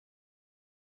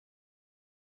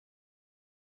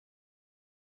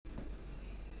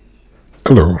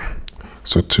Hello,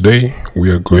 so today we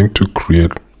are going to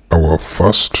create our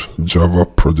first Java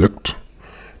project,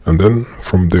 and then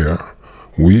from there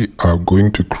we are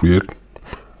going to create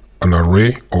an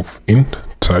array of int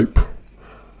type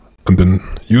and then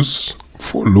use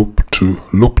for loop to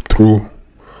loop through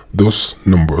those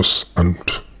numbers and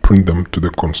print them to the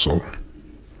console.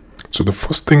 So the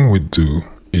first thing we do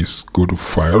is go to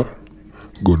File,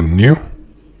 go to New,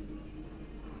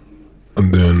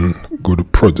 and then go to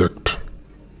Project.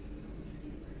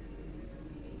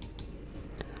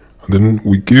 And then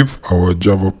we give our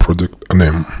Java project a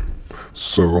name.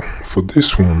 So for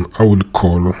this one, I will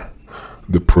call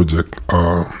the project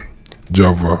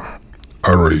Java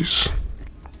Arrays.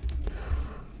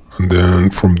 And then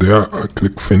from there, I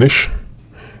click Finish.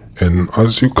 And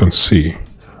as you can see,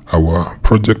 our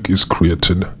project is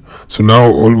created. So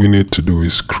now all we need to do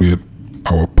is create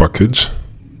our package.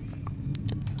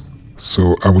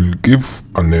 So I will give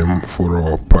a name for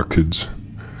our package.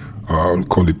 I'll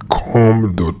call it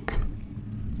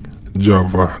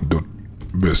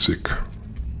com.java.basic,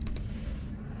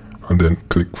 and then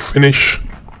click Finish.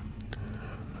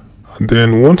 And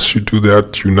then once you do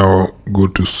that, you now go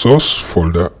to Source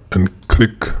folder and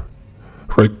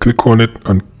right click on it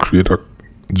and create a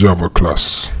Java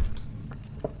class.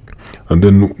 And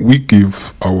then we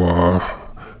give our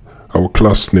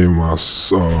class name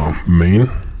as main,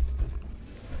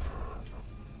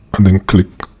 and then click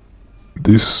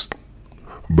this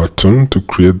button to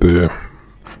create the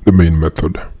main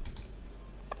method.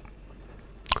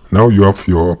 Now you have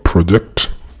your project,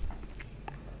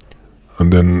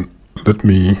 and then let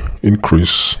me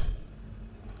increase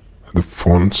the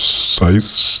font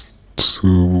size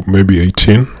to maybe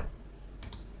 18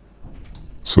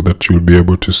 so that you'll be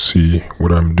able to see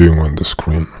what I'm doing on the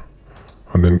screen,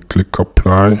 and then click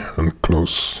Apply and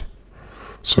Close.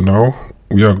 So now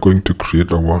we are going to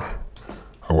create our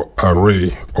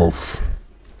array of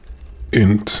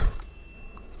int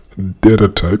data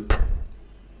type,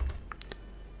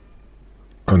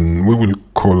 and we will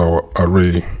call our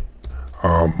array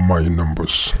my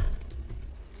numbers,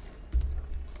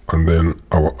 and then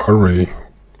our array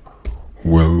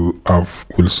will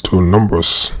store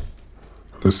numbers.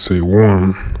 Let's say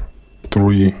 1,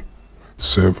 3,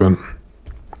 7,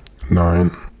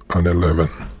 9, and 11.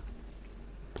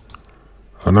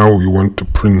 And now we want to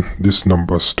print these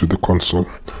numbers to the console.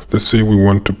 Let's say we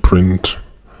want to print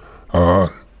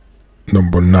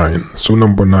number 9. So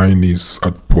number 9 is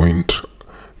at point.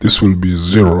 This will be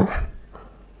 0.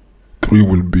 3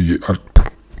 will be at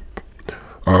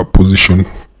position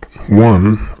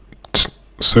 1.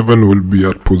 7 will be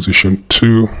at position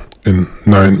 2. And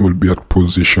 9 will be at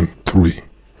position 3.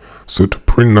 So to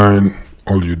print 9,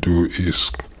 all you do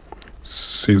is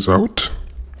sys out,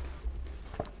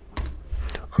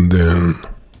 and then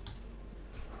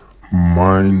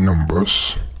my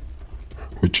numbers,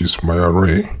 which is my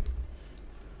array,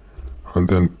 and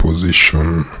then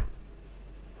position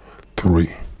 3,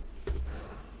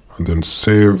 and then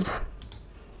save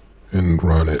and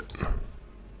run it,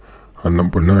 and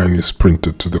number 9 is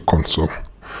printed to the console.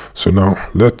 So now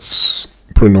let's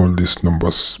print all these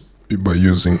numbers by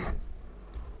using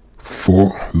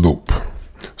for loop.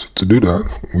 So to do that,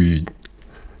 we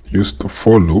use the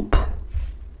for loop,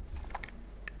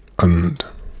 and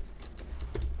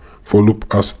for loop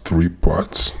has 3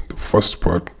 parts. The first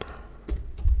part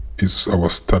is our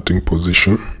starting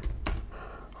position,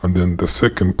 and then the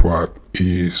second part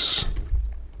is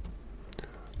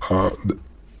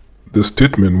the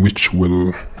statement which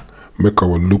will make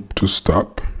our loop to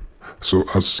stop. So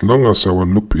as long as our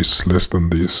loop is less than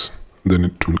this, then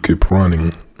it will keep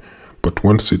running, but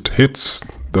once it hits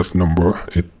that number,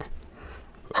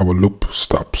 our loop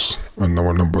stops and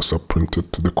our numbers are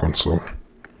printed to the console.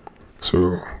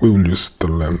 So we will use the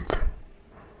length.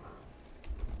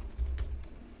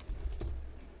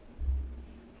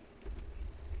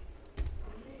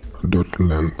 Dot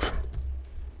length,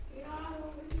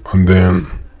 and then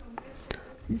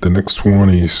the next one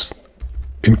is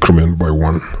increment by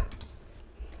 1,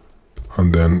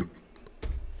 and then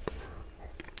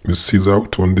we sys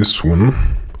out on this one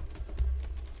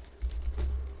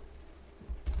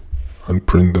and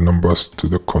print the numbers to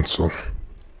the console.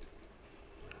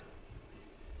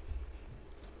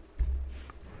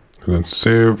 And then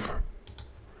save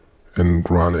and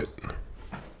run it.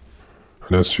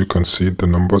 And as you can see, the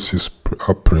numbers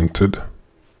are printed.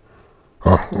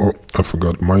 Oh, I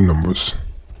forgot my numbers.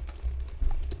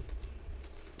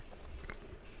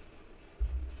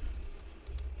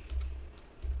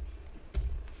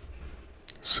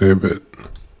 Save it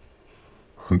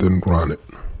and then run it.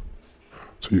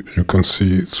 So you can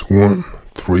see it's 1,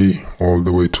 3 all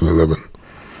the way to 11.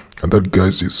 And that,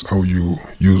 guys, is how you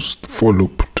use for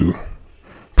loop to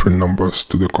print numbers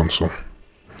to the console.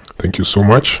 Thank you so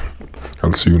much.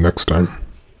 I'll see you next time.